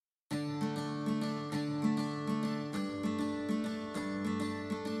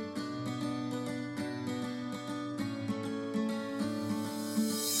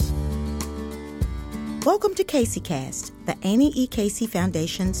Welcome to CaseyCast, the Annie E. Casey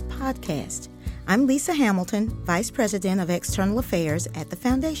Foundation's podcast. I'm Lisa Hamilton, Vice President of External Affairs at the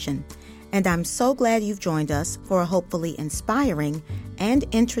Foundation, and I'm so glad you've joined us for a hopefully inspiring and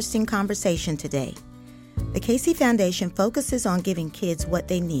interesting conversation today. The Casey Foundation focuses on giving kids what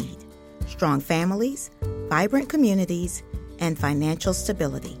they need: strong families, vibrant communities, and financial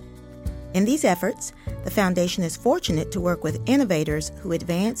stability. In these efforts, the Foundation is fortunate to work with innovators who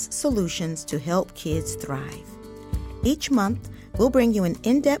advance solutions to help kids thrive. Each month, we'll bring you an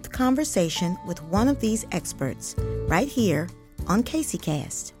in-depth conversation with one of these experts right here on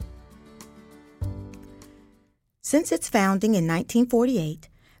CaseyCast. Since its founding in 1948,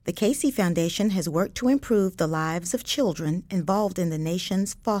 the Casey Foundation has worked to improve the lives of children involved in the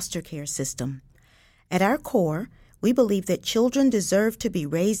nation's foster care system. At our core, we believe that children deserve to be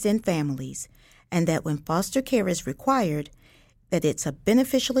raised in families, and that when foster care is required, that it's a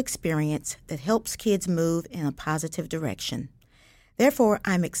beneficial experience that helps kids move in a positive direction. Therefore,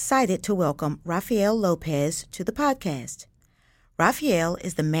 I'm excited to welcome Rafael Lopez to the podcast. Rafael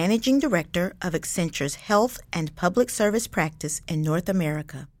is the Managing Director of Accenture's Health and Public Service Practice in North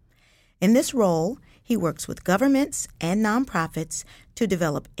America. In this role, he works with governments and nonprofits to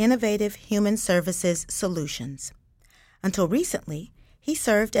develop innovative human services solutions. Until recently, he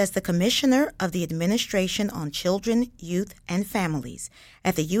served as the Commissioner of the Administration on Children, Youth, and Families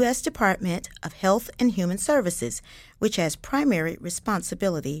at the U.S. Department of Health and Human Services, which has primary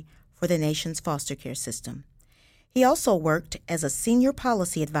responsibility for the nation's foster care system. He also worked as a Senior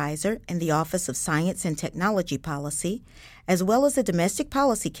Policy Advisor in the Office of Science and Technology Policy, as well as a Domestic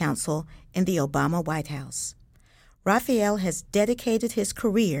Policy Counsel in the Obama White House. Rafael has dedicated his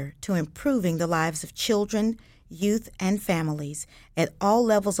career to improving the lives of children, youth, and families at all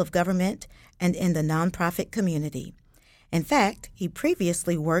levels of government and in the nonprofit community. In fact, he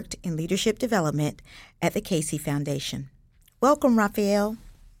previously worked in leadership development at the Casey Foundation. Welcome, Rafael.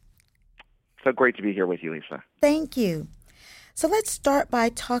 So great to be here with you, Lisa. Thank you. So let's start by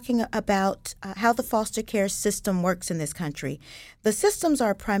talking about how the foster care system works in this country. The systems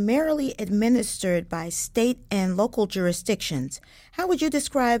are primarily administered by state and local jurisdictions. How would you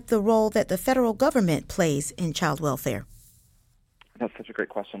describe the role that the federal government plays in child welfare? That's such a great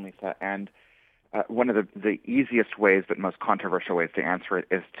question, Lisa. And one of the easiest ways, but most controversial ways to answer it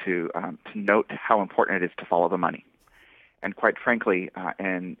is to note how important it is to follow the money. And quite frankly,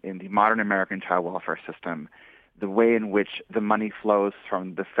 in the modern American child welfare system, the way in which the money flows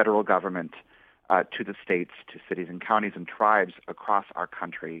from the federal government to the states, to cities and counties and tribes across our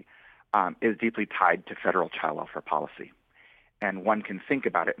country is deeply tied to federal child welfare policy. And one can think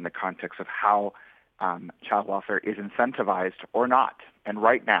about it in the context of how child welfare is incentivized or not. And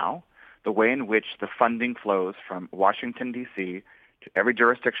right now, the way in which the funding flows from Washington, D.C. to every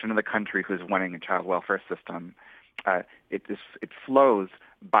jurisdiction in the country who's wanting a child welfare system, it flows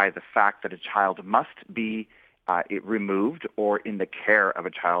by the fact that a child must be removed or in the care of a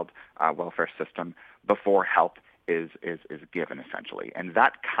child welfare system before help is given, essentially. And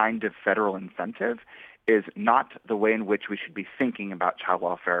that kind of federal incentive is not the way in which we should be thinking about child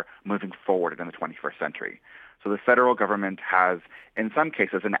welfare moving forward in the 21st century. So the federal government has, in some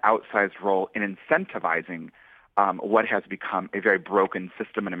cases, an outsized role in incentivizing what has become a very broken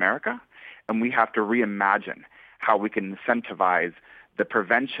system in America, and we have to reimagine how we can incentivize the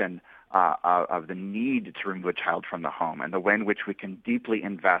prevention of the need to remove a child from the home, and the way in which we can deeply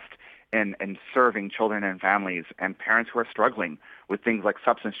invest in serving children and families and parents who are struggling with things like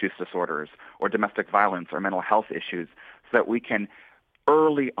substance use disorders or domestic violence or mental health issues, so that we can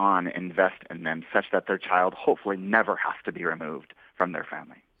early on invest in them such that their child hopefully never has to be removed from their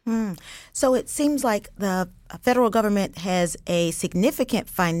family. So it seems like the federal government has a significant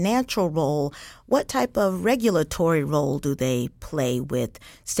financial role. What type of regulatory role do they play with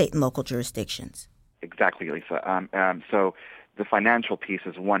state and local jurisdictions? Exactly, Lisa. So the financial piece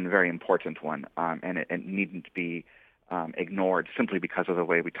is one very important one, and it needn't be ignored simply because of the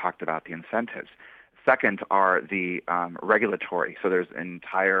way we talked about the incentives. Second are the regulatory. So there's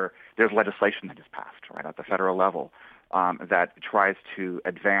legislation that is passed right at the federal level that tries to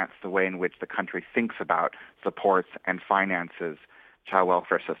advance the way in which the country thinks about, supports, and finances child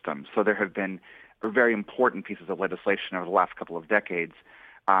welfare systems. So there have been very important pieces of legislation over the last couple of decades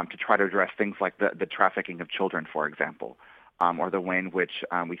to try to address things like the trafficking of children, for example, or the way in which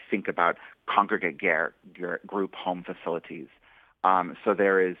we think about congregate group home facilities. So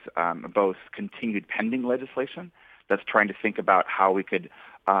there is both continued pending legislation that's trying to think about how we could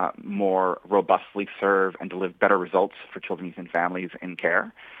more robustly serve and deliver better results for children, youth, and families in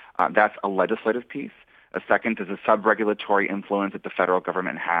care. That's a legislative piece. A second is the sub-regulatory influence that the federal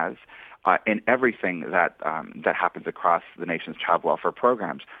government has in everything that happens across the nation's child welfare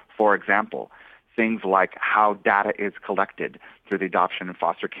programs. For example, things like how data is collected through the adoption and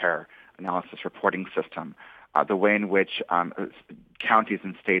foster care analysis reporting system, the way in which counties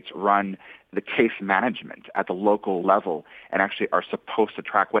and states run the case management at the local level and actually are supposed to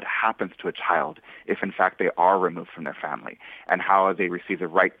track what happens to a child if, in fact, they are removed from their family, and how they receive the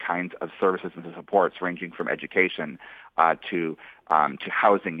right kinds of services and supports ranging from education to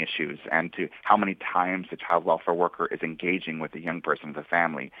housing issues and to how many times the child welfare worker is engaging with the young person of the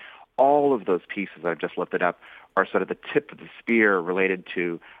family. All of those pieces I've just lifted up are sort of the tip of the spear related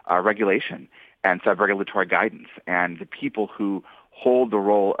to regulation and sub-regulatory guidance, and the people who hold the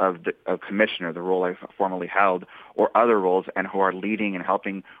role of commissioner, the role I formerly held, or other roles, and who are leading and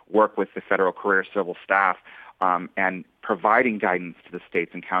helping work with the federal career civil staff and providing guidance to the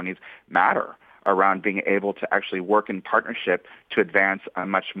states and counties matter around being able to actually work in partnership to advance a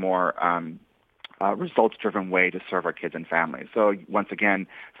much more results-driven way to serve our kids and families. So once again,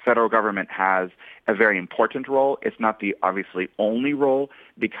 federal government has a very important role. It's not the obviously only role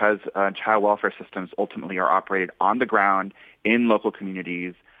because child welfare systems ultimately are operated on the ground in local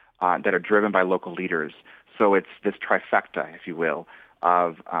communities that are driven by local leaders. So it's this trifecta, if you will,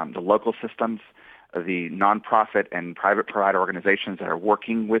 of the local systems, the nonprofit and private provider organizations that are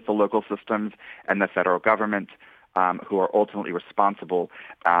working with the local systems, and the federal government, who are ultimately responsible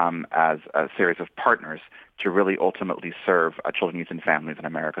as a series of partners to really ultimately serve children, youth, and families in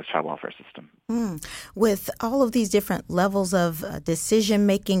America's child welfare system. With all of these different levels of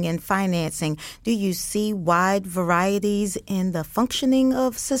decision-making and financing, do you see wide varieties in the functioning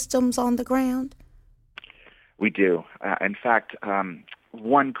of systems on the ground? We do. In fact,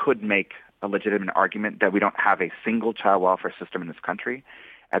 one could make a legitimate argument that we don't have a single child welfare system in this country,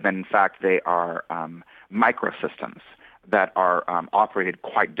 and then, in fact, they are microsystems that are operated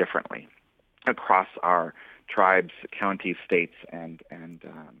quite differently across our tribes, counties, states, and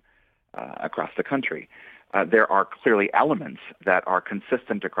across the country. There are clearly elements that are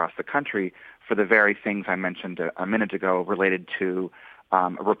consistent across the country for the very things I mentioned a minute ago related to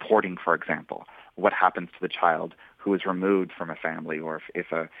reporting, for example. What happens to the child who is removed from a family, or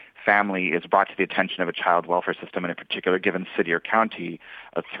if a family is brought to the attention of a child welfare system in a particular given city or county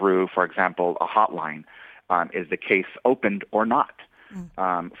through, for example, a hotline, is the case opened or not?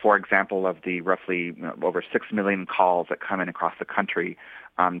 For example, of the roughly over 6 million calls that come in across the country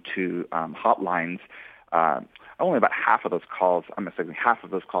to hotlines, only about half of those calls, half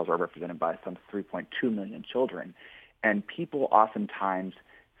of those calls are represented by some 3.2 million children. And people oftentimes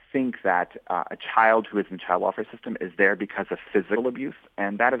think that a child who is in the child welfare system is there because of physical abuse,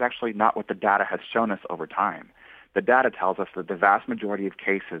 and that is actually not what the data has shown us over time. The data tells us that the vast majority of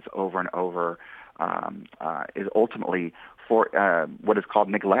cases over and over is ultimately for what is called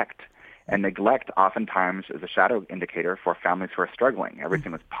neglect. And neglect oftentimes is a shadow indicator for families who are struggling.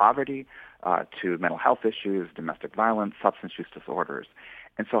 Everything with poverty to mental health issues, domestic violence, substance use disorders.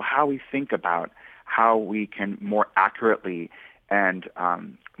 And so how we think about how we can more accurately and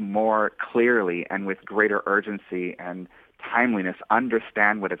more clearly and with greater urgency and timeliness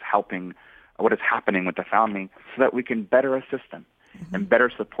understand what is happening with the family so that we can better assist them and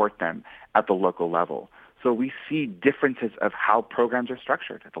better support them at the local level. So we see differences of how programs are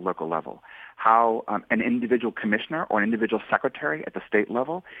structured at the local level, how an individual commissioner or an individual secretary at the state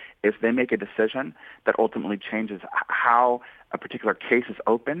level, if they make a decision that ultimately changes how a particular case is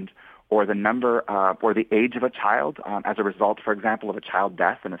opened, or the number or the age of a child as a result, for example, of a child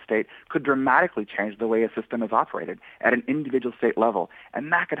death in a state, could dramatically change the way a system is operated at an individual state level.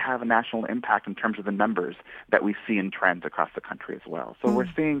 And that could have a national impact in terms of the numbers that we see in trends across the country as well. So we're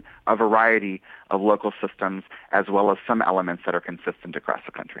seeing a variety of local systems as well as some elements that are consistent across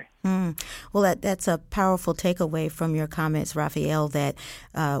the country. Well, that's a powerful takeaway from your comments, Raphael, that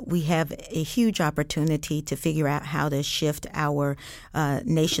we have a huge opportunity to figure out how to shift our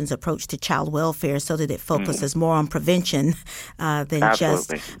nation's approach to child welfare so that it focuses more on prevention than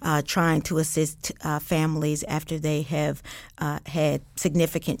Absolutely. just trying to assist families after they have had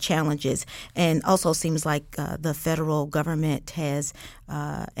significant challenges. And also seems like the federal government has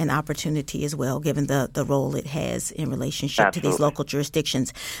an opportunity as well, given the role it has in relationship Absolutely. to these local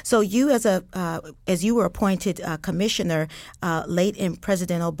jurisdictions. So you, as you were appointed commissioner late in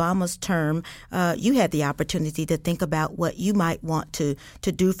President Obama's term, you had the opportunity to think about what you might want to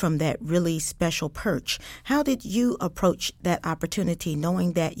do from that really special perch. How did you approach that opportunity,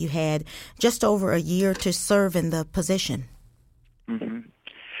 knowing that you had just over a year to serve in the position?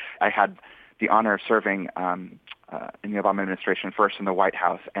 I had the honor of serving in the Obama administration, first in the White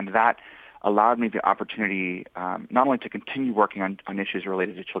House, and that allowed me the opportunity not only to continue working on issues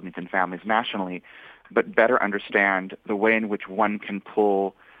related to children and families nationally, but better understand the way in which one can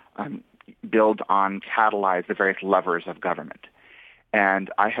build on, catalyze the various levers of government.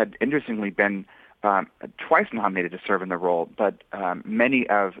 And I had interestingly been twice nominated to serve in the role, but many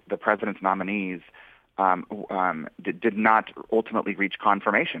of the president's nominees did not ultimately reach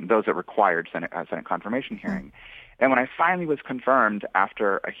confirmation, those that required Senate confirmation hearing. And when I finally was confirmed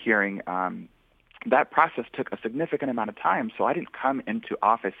after a hearing, that process took a significant amount of time, so I didn't come into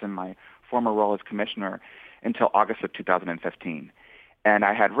office in my former role as commissioner until August of 2015. And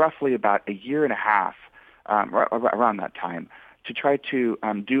I had roughly about a year and a half around that time to try to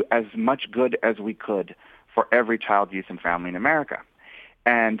do as much good as we could for every child, youth, and family in America.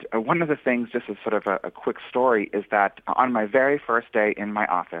 And one of the things, just as sort of a quick story, is that on my very first day in my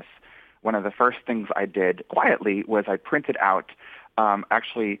office, one of the first things I did quietly was I printed out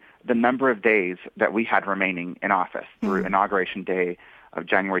actually the number of days that we had remaining in office through Inauguration Day of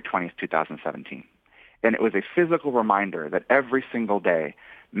January 20th, 2017. And it was a physical reminder that every single day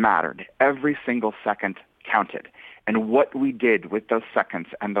mattered, every single second counted. And what we did with those seconds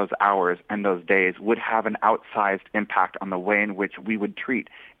and those hours and those days would have an outsized impact on the way in which we would treat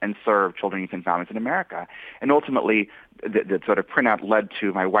and serve children, youth, and families in America. And ultimately, the sort of printout led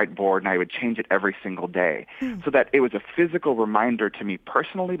to my whiteboard, and I would change it every single day so that it was a physical reminder to me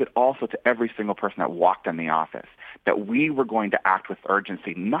personally, but also to every single person that walked in the office, that we were going to act with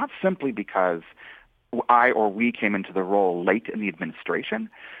urgency, not simply because I or we came into the role late in the administration,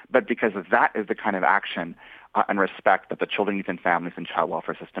 but because that is the kind of action and respect that the children, youth, and families and child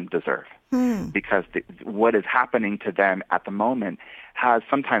welfare system deserve. Because what is happening to them at the moment has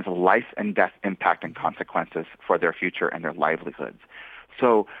sometimes a life and death impact and consequences for their future and their livelihoods.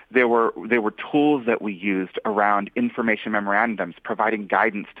 So there were tools that we used around information memorandums, providing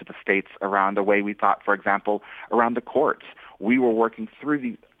guidance to the states around the way we thought, for example, around the courts. We were working through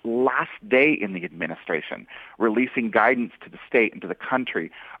the last day in the administration, releasing guidance to the state and to the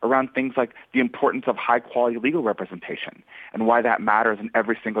country around things like the importance of high-quality legal representation and why that matters in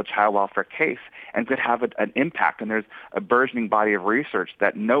every single child welfare case and could have an impact. And there's a burgeoning body of research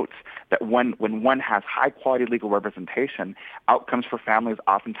that notes that when one has high-quality legal representation, outcomes for families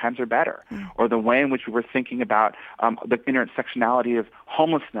oftentimes are better. Or the way in which we were thinking about the intersectionality of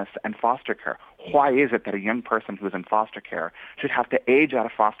homelessness and foster care. Why is it that a young person who is in foster care should have to age out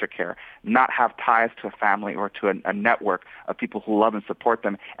of foster care, not have ties to a family or to a network of people who love and support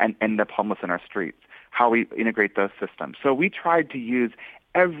them, and end up homeless in our streets? How we integrate those systems. So we tried to use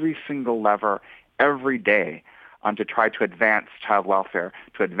every single lever every day to try to advance child welfare,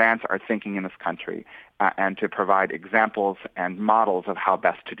 to advance our thinking in this country, and to provide examples and models of how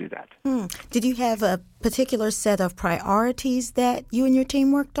best to do that. Did you have a particular set of priorities that you and your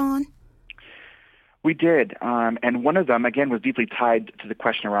team worked on? We did, and one of them, again, was deeply tied to the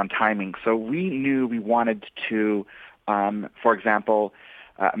question around timing. So we knew we wanted to, for example,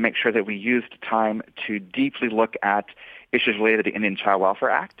 make sure that we used time to deeply look at issues related to the Indian Child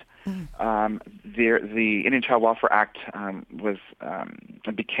Welfare Act. The Indian Child Welfare Act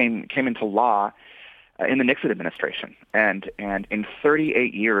came into law in the Nixon administration, and in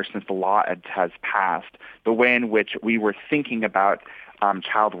 38 years since the law has passed, the way in which we were thinking about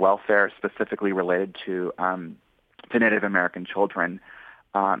child welfare, specifically related to Native American children,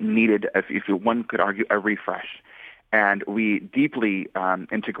 needed, if one could argue, a refresh. And we deeply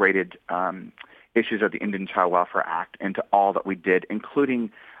integrated issues of the Indian Child Welfare Act into all that we did, including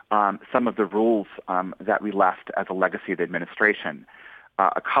some of the rules that we left as a legacy of the administration.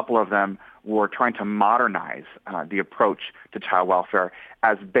 A couple of them were trying to modernize the approach to child welfare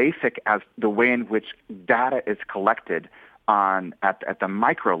as basic as the way in which data is collected at the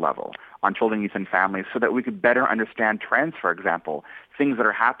micro level on children, youth, and families, so that we could better understand trends, for example, things that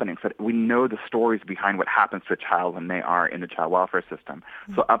are happening, so that we know the stories behind what happens to a child when they are in the child welfare system.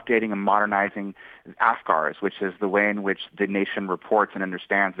 So updating and modernizing AFCARS, which is the way in which the nation reports and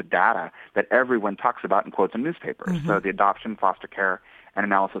understands the data that everyone talks about and quotes in newspapers. So the Adoption, Foster Care, and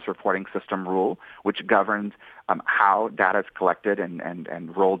Analysis Reporting System rule, which governs how data is collected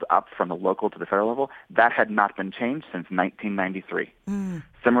and rolled up from the local to the federal level, that had not been changed since 1993.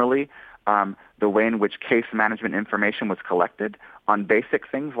 Similarly, the way in which case management information was collected on basic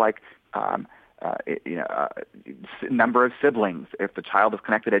things like number of siblings, if the child is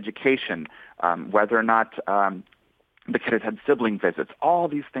connected to education, whether or not the kid has had sibling visits, all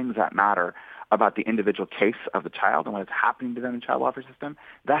these things that matter about the individual case of the child and what is happening to them in the child welfare system,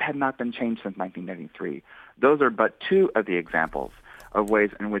 that had not been changed since 1993. Those are but two of the examples of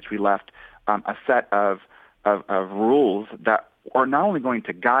ways in which we left a set of rules that are not only going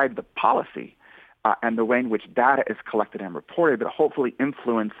to guide the policy and the way in which data is collected and reported, but hopefully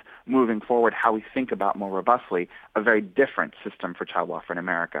influence moving forward how we think about more robustly a very different system for child welfare in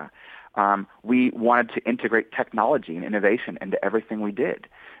America. We wanted to integrate technology and innovation into everything we did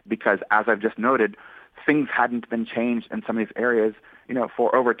because, as I've just noted, things hadn't been changed in some of these areas,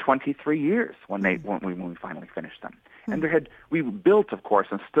 for over 23 years when we finally finished them. And we built, of course,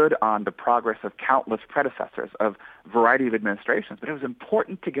 and stood on the progress of countless predecessors of a variety of administrations, but it was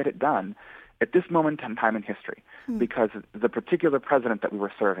important to get it done at this moment in time in history because the particular president that we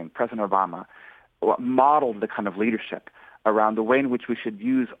were serving, President Obama, modeled the kind of leadership around the way in which we should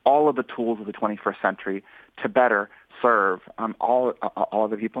use all of the tools of the 21st century to better serve all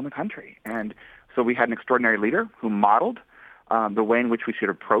of the people in the country. And so we had an extraordinary leader who modeled the way in which we should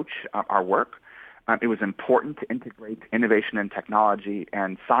approach our work. It was important to integrate innovation and technology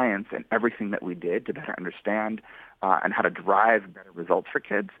and science in everything that we did to better understand and how to drive better results for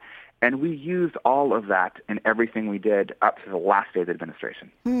kids. And we used all of that in everything we did up to the last day of the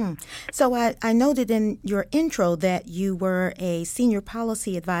administration. So I noted in your intro that you were a senior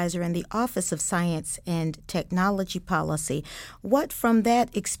policy advisor in the Office of Science and Technology Policy. What from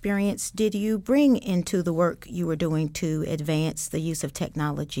that experience did you bring into the work you were doing to advance the use of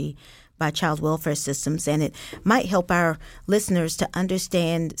technology by child welfare systems? And it might help our listeners to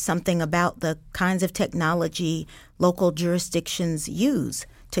understand something about the kinds of technology local jurisdictions use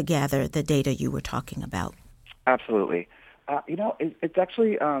to gather the data you were talking about. Absolutely. It's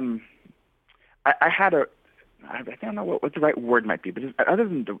actually, I don't know what the right word might be, but other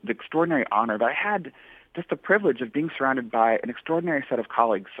than the extraordinary honor, but I had just the privilege of being surrounded by an extraordinary set of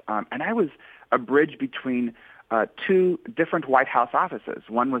colleagues. And I was a bridge between two different White House offices.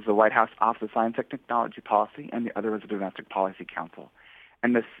 One was the White House Office of Science and Technology Policy, and the other was the Domestic Policy Council.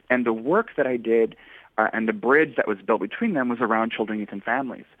 And the work that I did and the bridge that was built between them was around children, youth, and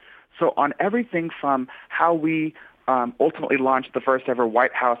families. So on everything from how we ultimately launched the first ever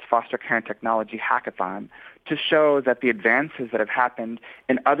White House Foster Care and Technology Hackathon to show that the advances that have happened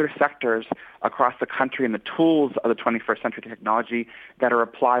in other sectors across the country and the tools of the 21st century technology that are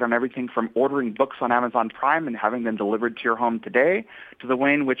applied on everything from ordering books on Amazon Prime and having them delivered to your home today to the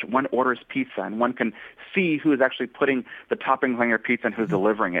way in which one orders pizza and one can see who is actually putting the toppings on your pizza and who's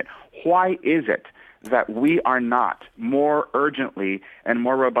delivering it. Why is it that we are not more urgently and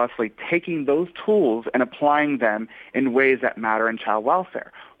more robustly taking those tools and applying them in ways that matter in child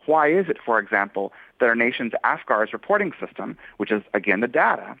welfare? Why is it, for example, that our nation's AFGARS reporting system, which is, again, the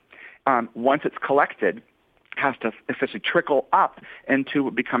data, once it's collected, has to essentially trickle up into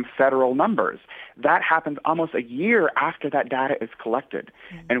become federal numbers? That happens almost a year after that data is collected.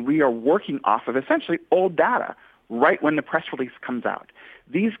 And we are working off of essentially old data right when the press release comes out.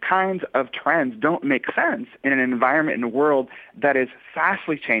 These kinds of trends don't make sense in an environment in a world that is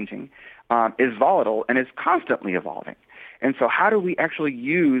fastly changing, is volatile, and is constantly evolving. And so how do we actually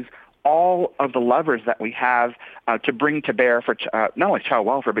use all of the levers that we have to bring to bear for not only child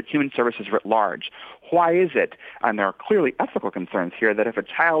welfare, but human services writ large? Why is it, and there are clearly ethical concerns here, that if a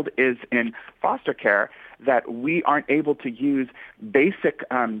child is in foster care, that we aren't able to use basic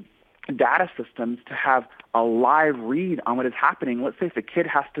data systems to have a live read on what is happening? Let's say if the kid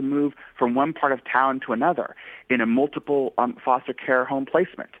has to move from one part of town to another in a multiple foster care home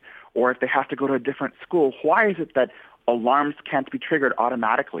placement, or if they have to go to a different school, why is it that alarms can't be triggered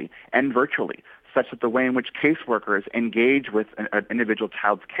automatically and virtually, such that the way in which caseworkers engage with an individual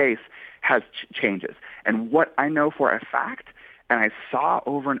child's case has changes? And what I know for a fact, and I saw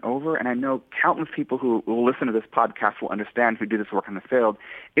over and over, and I know countless people who will listen to this podcast will understand who do this work in the field,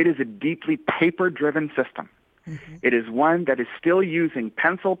 it is a deeply paper-driven system. Mm-hmm. It is one that is still using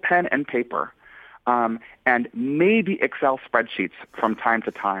pencil, pen, and paper, and maybe Excel spreadsheets from time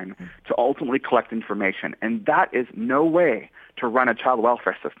to time to ultimately collect information. And that is no way to run a child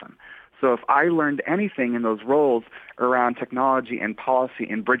welfare system. So if I learned anything in those roles around technology and policy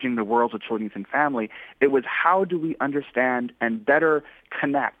and bridging the worlds of children, youth, and family, it was how do we understand and better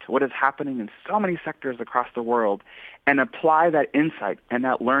connect what is happening in so many sectors across the world and apply that insight and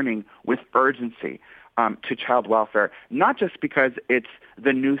that learning with urgency to child welfare, not just because it's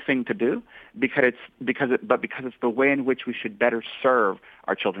the new thing to do, but because it's the way in which we should better serve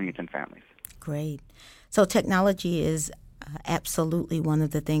our children, youth, and families. Great. So technology is absolutely one of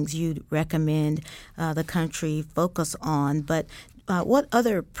the things you'd recommend the country focus on. But what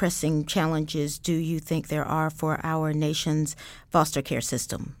other pressing challenges do you think there are for our nation's foster care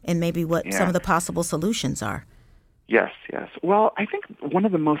system, and maybe what some of the possible solutions are? Yes. Well, I think one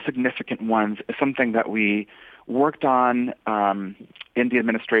of the most significant ones is something that we worked on in the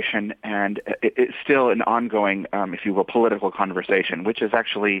administration, and it's still an ongoing, if you will, political conversation, which is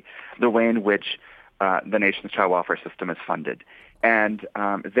actually the way in which the nation's child welfare system is funded. And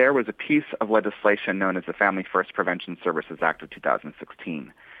there was a piece of legislation known as the Family First Prevention Services Act of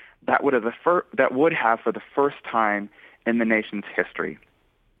 2016 that would have, for the first time in the nation's history,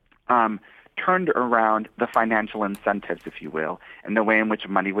 turned around the financial incentives, if you will, and the way in which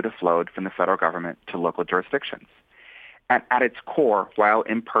money would have flowed from the federal government to local jurisdictions. And at its core, while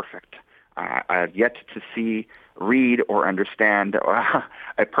imperfect, I have yet to see, read, or understand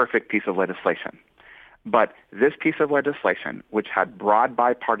a perfect piece of legislation. But this piece of legislation, which had broad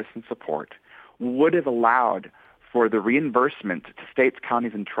bipartisan support, would have allowed for the reimbursement to states,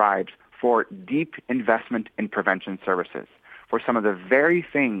 counties, and tribes for deep investment in prevention services, for some of the very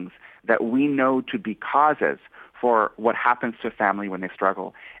things that we know to be causes for what happens to a family when they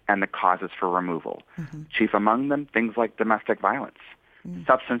struggle and the causes for removal. Mm-hmm. Chief among them, things like domestic violence,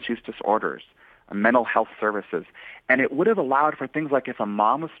 substance use disorders, mental health services. And it would have allowed for things like if a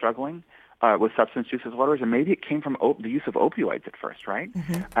mom was struggling with substance use disorders, and maybe it came from the use of opioids at first, right?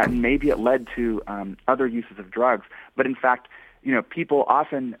 Mm-hmm. And maybe it led to other uses of drugs. But in fact, people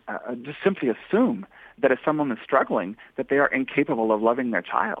often just simply assume that if someone is struggling, that they are incapable of loving their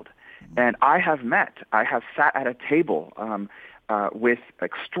child. And I have sat at a table with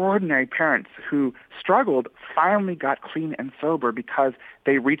extraordinary parents who struggled, finally got clean and sober because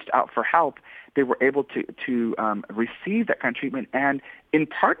they reached out for help. They were able to receive that kind of treatment, and in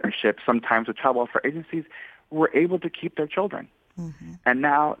partnership sometimes with child welfare agencies, were able to keep their children. Mm-hmm. And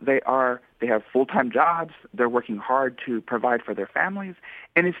now they have full-time jobs. They're working hard to provide for their families,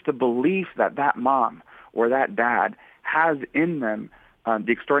 and it's the belief that that mom or that dad has in them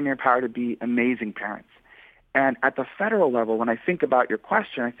the extraordinary power to be amazing parents. And at the federal level, when I think about your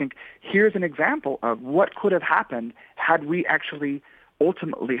question, I think here's an example of what could have happened had we actually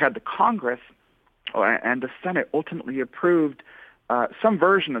ultimately had the Congress and the Senate ultimately approved some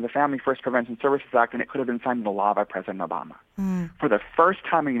version of the Family First Prevention Services Act, and it could have been signed into law by President Obama. For the first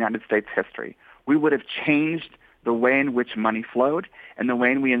time in United States history, we would have changed the way in which money flowed and the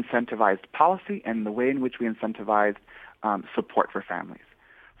way in we incentivized policy and the way in which we incentivized support for families.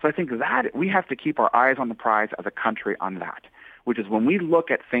 So I think that we have to keep our eyes on the prize as a country on that, which is when we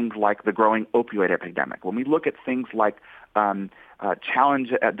look at things like the growing opioid epidemic, when we look at things like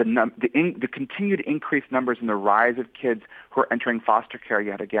challenge at the continued increased numbers in the rise of kids who are entering foster care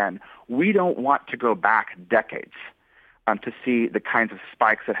yet again, we don't want to go back decades to see the kinds of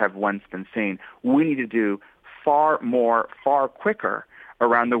spikes that have once been seen. We need to do far more, far quicker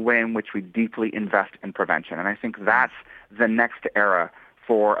around the way in which we deeply invest in prevention. And I think that's the next era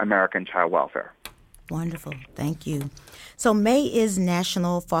for American child welfare. Wonderful. Thank you. So May is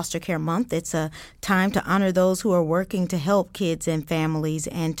National Foster Care Month. It's a time to honor those who are working to help kids and families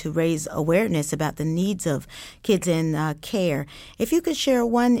and to raise awareness about the needs of kids in care. If you could share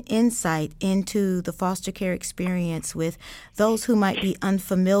one insight into the foster care experience with those who might be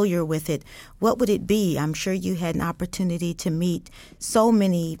unfamiliar with it, what would it be? I'm sure you had an opportunity to meet so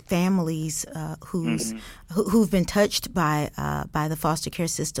many families who've been touched by the foster care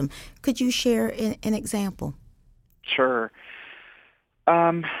system. Could you share an example? Sure.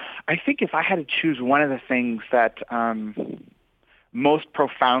 I think if I had to choose one of the things that most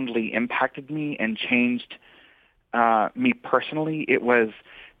profoundly impacted me and changed me personally, it was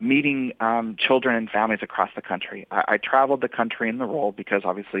meeting children and families across the country. I traveled the country in the role because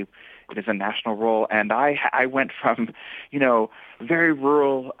obviously it is a national role, and I went from, very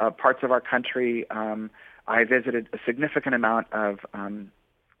rural parts of our country. I visited a significant amount of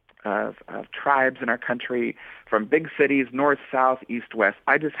tribes in our country, from big cities, north, south, east, west.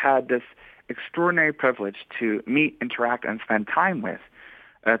 I just had this extraordinary privilege to meet, interact, and spend time with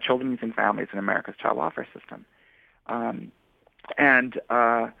children, youth, and families in America's child welfare system. And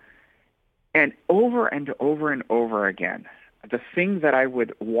over and over and over again, the thing that I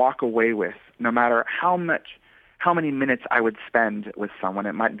would walk away with, no matter how many minutes I would spend with someone,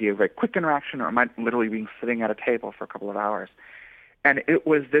 it might be a very quick interaction, or it might literally be sitting at a table for a couple of hours. And it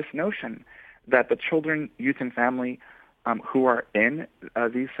was this notion that the children, youth, and family who are in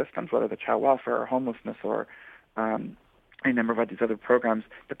these systems, whether the child welfare or homelessness or any number of these other programs,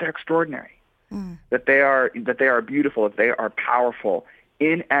 that they're extraordinary, that they are beautiful, that they are powerful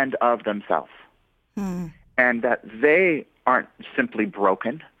in and of themselves, and that they aren't simply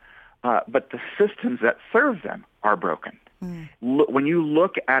broken, but the systems that serve them are broken. When you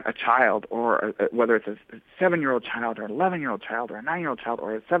look at a child, or whether it's a 7-year-old child or an 11-year-old child or a 9-year-old child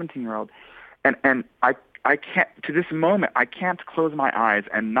or a 17-year-old, and to this moment, I can't close my eyes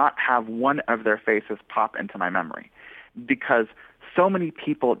and not have one of their faces pop into my memory because so many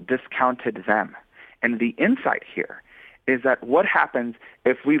people discounted them. And the insight here is that what happens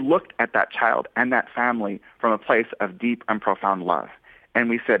if we looked at that child and that family from a place of deep and profound love? And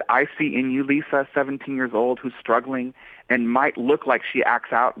we said, I see in you, Lisa, 17 years old, who's struggling and might look like she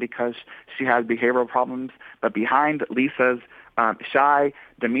acts out because she has behavioral problems, but behind Lisa's shy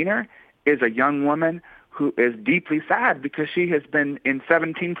demeanor is a young woman who is deeply sad because she has been in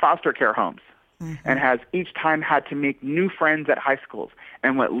 17 foster care homes and has each time had to make new friends at high schools.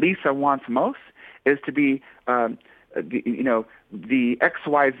 And what Lisa wants most is to be the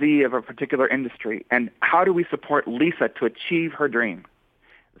XYZ of a particular industry. And how do we support Lisa to achieve her dream?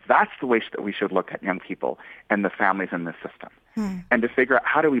 That's the way that we should look at young people and the families in this system, and to figure out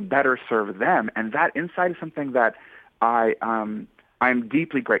how do we better serve them. And that insight is something that I'm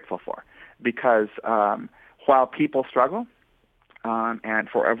deeply grateful for, because while people struggle, and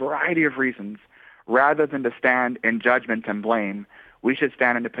for a variety of reasons, rather than to stand in judgment and blame, we should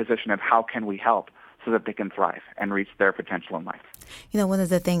stand in a position of how can we help so that they can thrive and reach their potential in life. You know, one of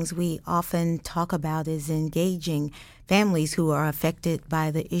the things we often talk about is engaging families who are affected by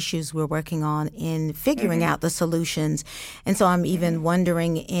the issues we're working on in figuring out the solutions. And so I'm even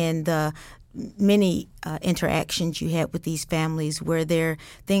wondering, in the many interactions you had with these families, were there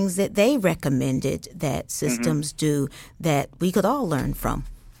things that they recommended that systems do that we could all learn from?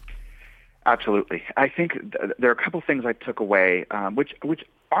 Absolutely. I think there are a couple things I took away, which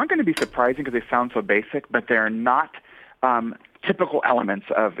aren't going to be surprising because they sound so basic, but they're not typical elements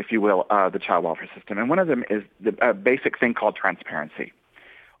of, if you will, the child welfare system. And one of them is the basic thing called transparency.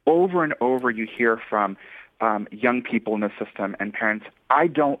 Over and over you hear from young people in the system and parents, I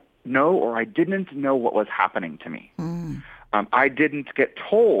don't know, or I didn't know what was happening to me. I didn't get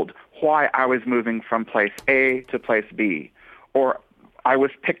told why I was moving from place A to place B, or I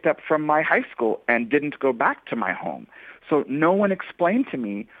was picked up from my high school and didn't go back to my home. So no one explained to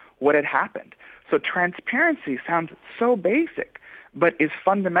me what had happened. So transparency sounds so basic, but is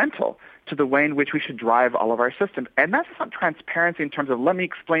fundamental to the way in which we should drive all of our systems. And that's not transparency in terms of, let me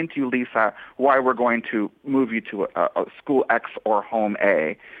explain to you, Lisa, why we're going to move you to a school X or home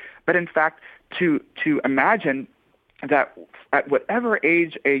A. But in fact, to imagine that at whatever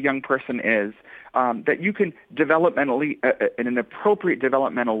age a young person is, that you can developmentally, in an appropriate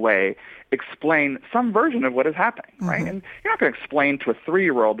developmental way, explain some version of what is happening, right? And you're not going to explain to a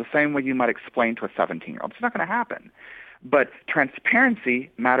 3-year-old the same way you might explain to a 17-year-old. It's not going to happen. But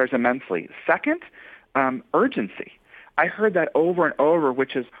transparency matters immensely. Second, urgency. I heard that over and over,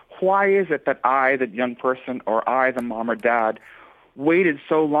 which is, why is it that I, the young person, or I, the mom or dad, waited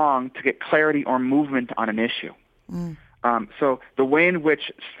so long to get clarity or movement on an issue? So the way in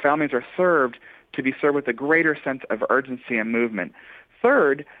which families are served, to be served with a greater sense of urgency and movement.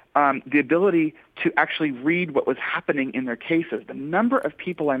 Third, the ability to actually read what was happening in their cases. The number of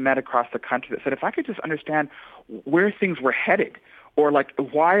people I met across the country that said, if I could just understand where things were headed, or like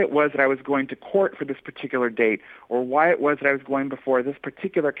why it was that I was going to court for this particular date, or why it was that I was going before this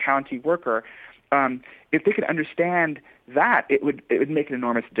particular county worker, if they could understand that, it would make an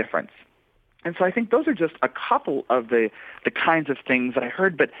enormous difference. And so I think those are just a couple of the kinds of things that I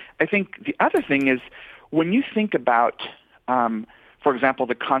heard. But I think the other thing is, when you think about, for example,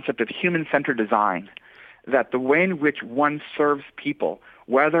 the concept of human-centered design, that the way in which one serves people,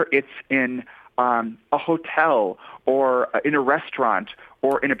 whether it's in a hotel or in a restaurant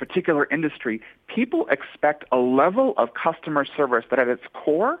or in a particular industry, people expect a level of customer service that at its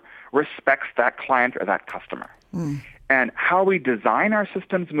core respects that client or that customer. And how we design our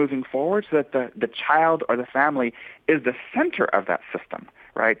systems moving forward so that the child or the family is the center of that system,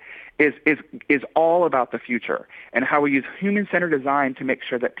 right, is all about the future. And how we use human-centered design to make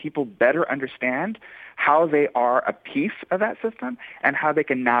sure that people better understand how they are a piece of that system and how they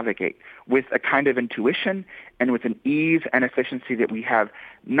can navigate with a kind of intuition and with an ease and efficiency that we have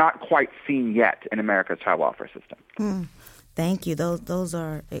not quite seen yet in America's child welfare system. Thank you. Those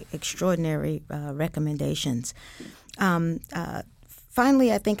are extraordinary recommendations.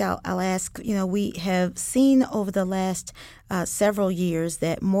 Finally, I think I'll ask, we have seen over the last several years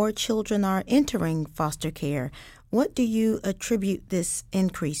that more children are entering foster care. What do you attribute this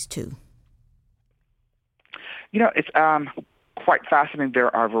increase to? It's quite fascinating.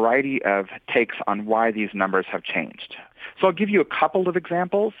 There are a variety of takes on why these numbers have changed. So I'll give you a couple of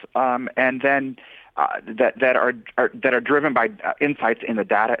examples, and then that are driven by insights in the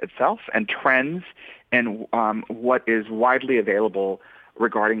data itself and trends and what is widely available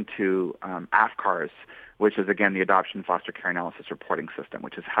regarding to AFCARS, which is, again, the Adoption Foster Care Analysis Reporting System,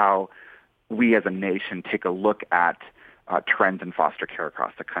 which is how we as a nation take a look at trends in foster care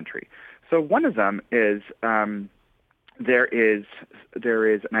across the country. So one of them is there's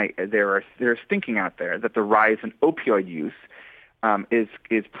thinking out there that the rise in opioid use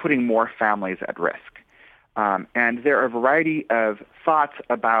is putting more families at risk. And there are a variety of thoughts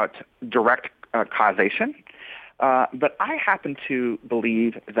about direct causation. But I happen to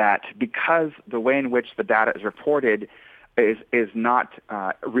believe that because the way in which the data is reported is not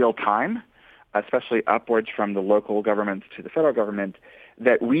real time, especially upwards from the local governments to the federal government,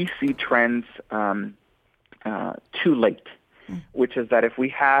 that we see trends too late. Which is that if we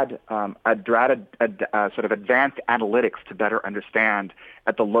had sort of advanced analytics to better understand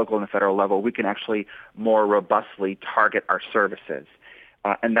at the local and the federal level, we can actually more robustly target our services.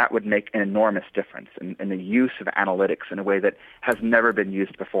 And that would make an enormous difference in the use of analytics in a way that has never been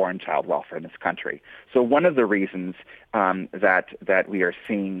used before in child welfare in this country. So one of the reasons that we are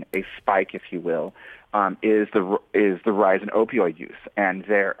seeing a spike, if you will, is the rise in opioid use. And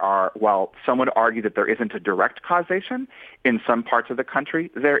while some would argue that there isn't a direct causation, in some parts of the country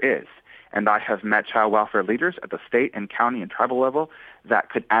there is. And I have met child welfare leaders at the state and county and tribal level that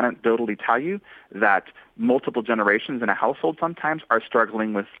could anecdotally tell you that multiple generations in a household sometimes are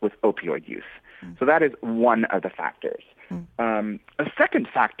struggling with opioid use. So that is one of the factors. A second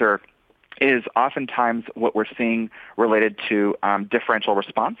factor is oftentimes what we're seeing related to differential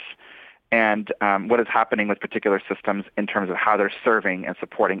response and what is happening with particular systems in terms of how they're serving and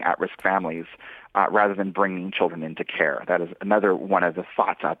supporting at-risk families rather than bringing children into care. That is another one of the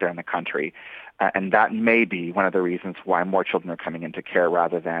thoughts out there in the country, and that may be one of the reasons why more children are coming into care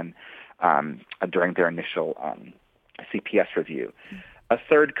rather than during their initial CPS review. A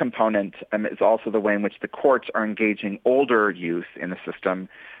third component is also the way in which the courts are engaging older youth in the system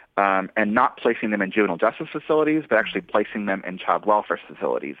and not placing them in juvenile justice facilities, but actually placing them in child welfare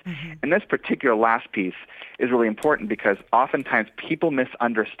facilities. And this particular last piece is really important because oftentimes people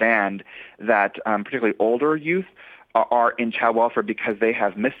misunderstand that particularly older youth are in child welfare because they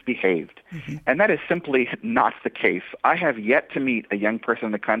have misbehaved. And that is simply not the case. I have yet to meet a young person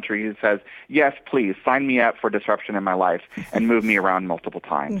in the country who says, yes, please, sign me up for disruption in my life and move me around multiple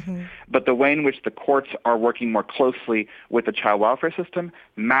times. But the way in which the courts are working more closely with the child welfare system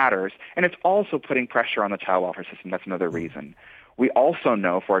matters, and it's also putting pressure on the child welfare system. That's another reason. We also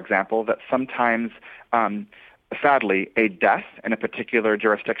know, for example, that sometimes sadly, a death in a particular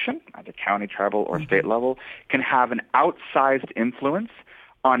jurisdiction, at the county, tribal, or state level, can have an outsized influence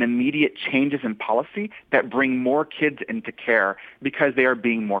on immediate changes in policy that bring more kids into care because they are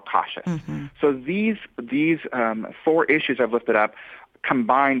being more cautious. So these four issues I've lifted up,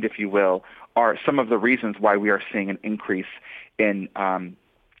 combined, if you will, are some of the reasons why we are seeing an increase in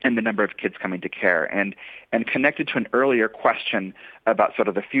the number of kids coming to care. And connected to an earlier question about sort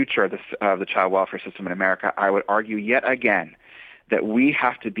of the future of the child welfare system in America, I would argue yet again that we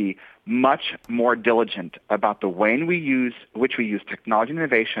have to be much more diligent about the way in which we use technology and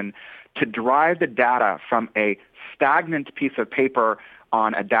innovation to drive the data from a stagnant piece of paper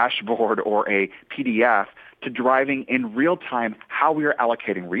on a dashboard or a PDF to driving in real time how we are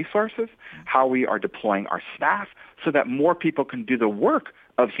allocating resources, how we are deploying our staff, so that more people can do the work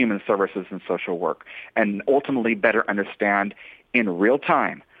of human services and social work and ultimately better understand in real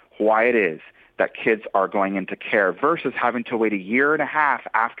time why it is that kids are going into care versus having to wait a year and a half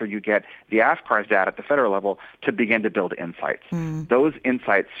after you get the AFCARS data at the federal level to begin to build insights. Those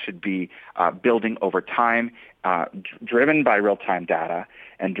insights should be building over time, driven by real-time data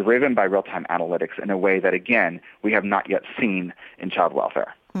and driven by real-time analytics in a way that, again, we have not yet seen in child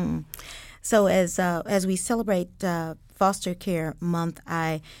welfare. So as we celebrate Foster Care Month,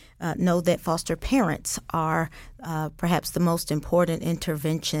 I know that foster parents are perhaps the most important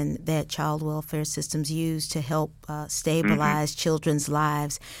intervention that child welfare systems use to help stabilize children's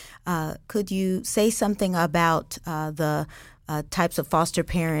lives. Could you say something about the types of foster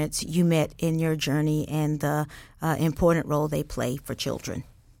parents you met in your journey and the important role they play for children?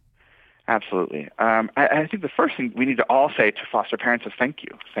 Absolutely. I think the first thing we need to all say to foster parents is thank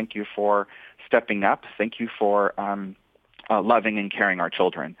you. Thank you for stepping up. Thank you for loving and caring our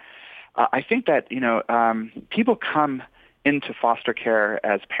children. I think that, people come into foster care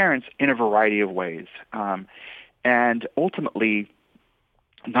as parents in a variety of ways. And ultimately,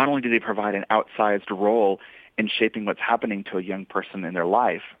 not only do they provide an outsized role in shaping what's happening to a young person in their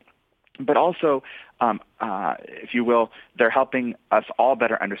life, but also, if you will, they're helping us all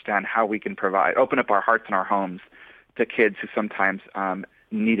better understand how we can open up our hearts and our homes to kids who sometimes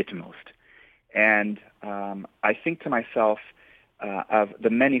need it most. And I think to myself, of the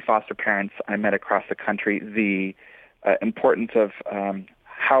many foster parents I met across the country, the importance of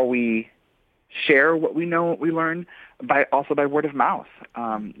how we share what we know, what we learn, also by word of mouth,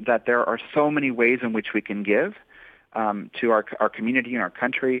 that there are so many ways in which we can give to our community and our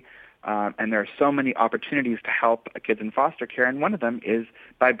country, and there are so many opportunities to help kids in foster care, and one of them is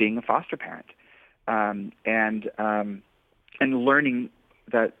by being a foster parent, and learning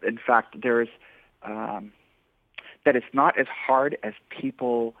that, in fact, there's that it's not as hard as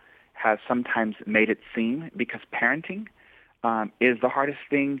people have sometimes made it seem, because parenting is the hardest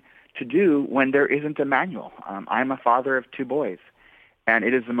thing to do when there isn't a manual. I'm a father of 2 boys, and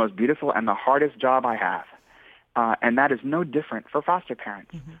it is the most beautiful and the hardest job I have. And that is no different for foster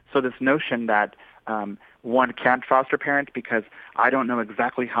parents. Mm-hmm. So this notion that one can't foster parent because I don't know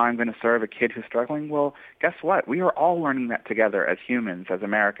exactly how I'm going to serve a kid who's struggling, well, guess what? We are all learning that together as humans, as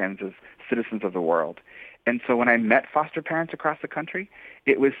Americans, as citizens of the world. And so when I met foster parents across the country,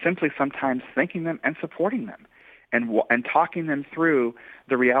 it was simply sometimes thanking them and supporting them and talking them through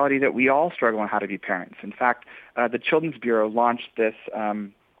the reality that we all struggle on how to be parents. In fact, the Children's Bureau launched this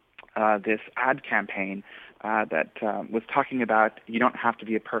ad campaign that was talking about you don't have to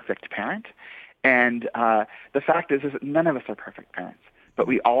be a perfect parent. And the fact is that none of us are perfect parents, but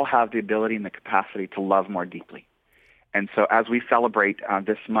we all have the ability and the capacity to love more deeply. And so as we celebrate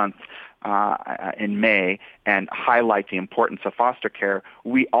this month in May and highlight the importance of foster care,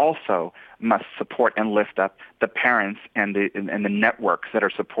 we also must support and lift up the parents and the networks that are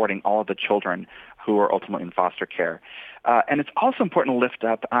supporting all of the children who are ultimately in foster care. And it's also important to lift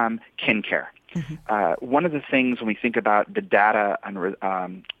up kin care. Mm-hmm. One of the things when we think about the data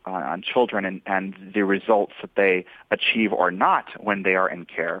on children and the results that they achieve or not when they are in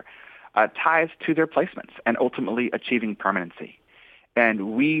care ties to their placements and ultimately achieving permanency.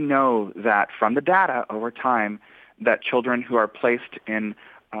 And we know that from the data over time that children who are placed in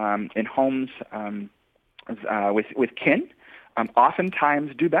homes with kin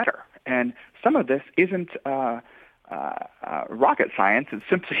oftentimes do better. And some of this isn't rocket science. It's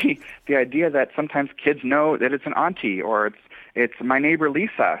simply the idea that sometimes kids know that it's an auntie or it's my neighbor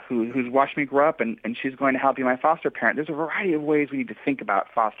Lisa who's watched me grow up and she's going to help be my foster parent. There's a variety of ways we need to think about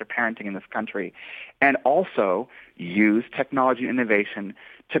foster parenting in this country, and also use technology and innovation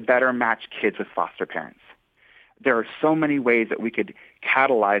to better match kids with foster parents. There are so many ways that we could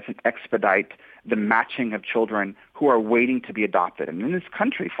catalyze and expedite the matching of children who are waiting to be adopted. And in this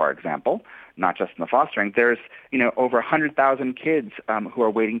country, for example, not just in the fostering, there's over 100,000 kids who are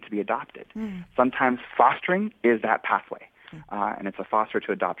waiting to be adopted. Mm. Sometimes fostering is that pathway, and it's a foster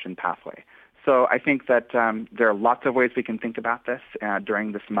to adoption pathway. So I think that there are lots of ways we can think about this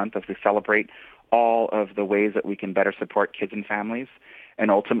during this month as we celebrate all of the ways that we can better support kids and families. And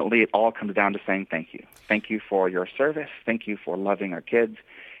ultimately, it all comes down to saying thank you. Thank you for your service. Thank you for loving our kids.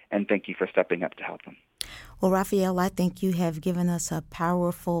 And thank you for stepping up to help them. Well, Raphael, I think you have given us a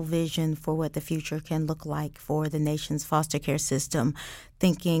powerful vision for what the future can look like for the nation's foster care system,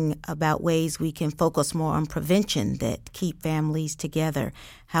 thinking about ways we can focus more on prevention that keep families together,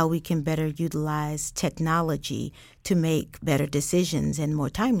 how we can better utilize technology to make better decisions and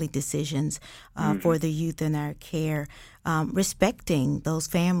more timely decisions for the youth in our care, respecting those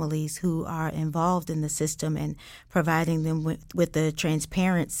families who are involved in the system and providing them with the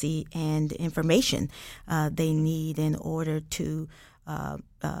transparency and information they need in order to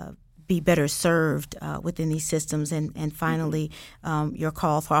be better served within these systems. And finally, your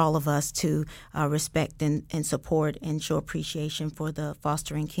call for all of us to respect and support and show appreciation for the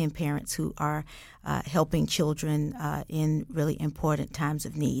foster and kin parents who are helping children in really important times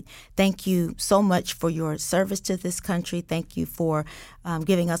of need. Thank you so much for your service to this country. Thank you for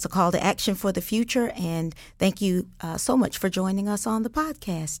giving us a call to action for the future. And thank you so much for joining us on the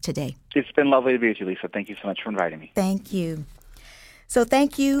podcast today. It's been lovely to be with you, Lisa. Thank you so much for inviting me. Thank you. So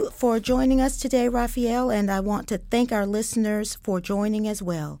thank you for joining us today, Raphael, and I want to thank our listeners for joining as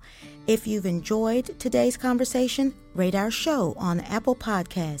well. If you've enjoyed today's conversation, rate our show on Apple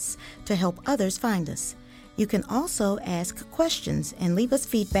Podcasts to help others find us. You can also ask questions and leave us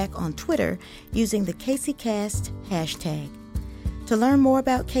feedback on Twitter using the KCCast hashtag. To learn more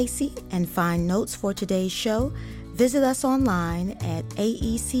about Casey and find notes for today's show, visit us online at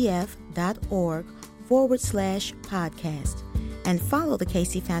aecf.org/podcast. And follow the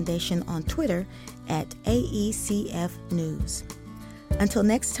Casey Foundation on Twitter at AECF News. Until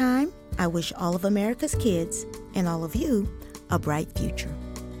next time, I wish all of America's kids and all of you a bright future.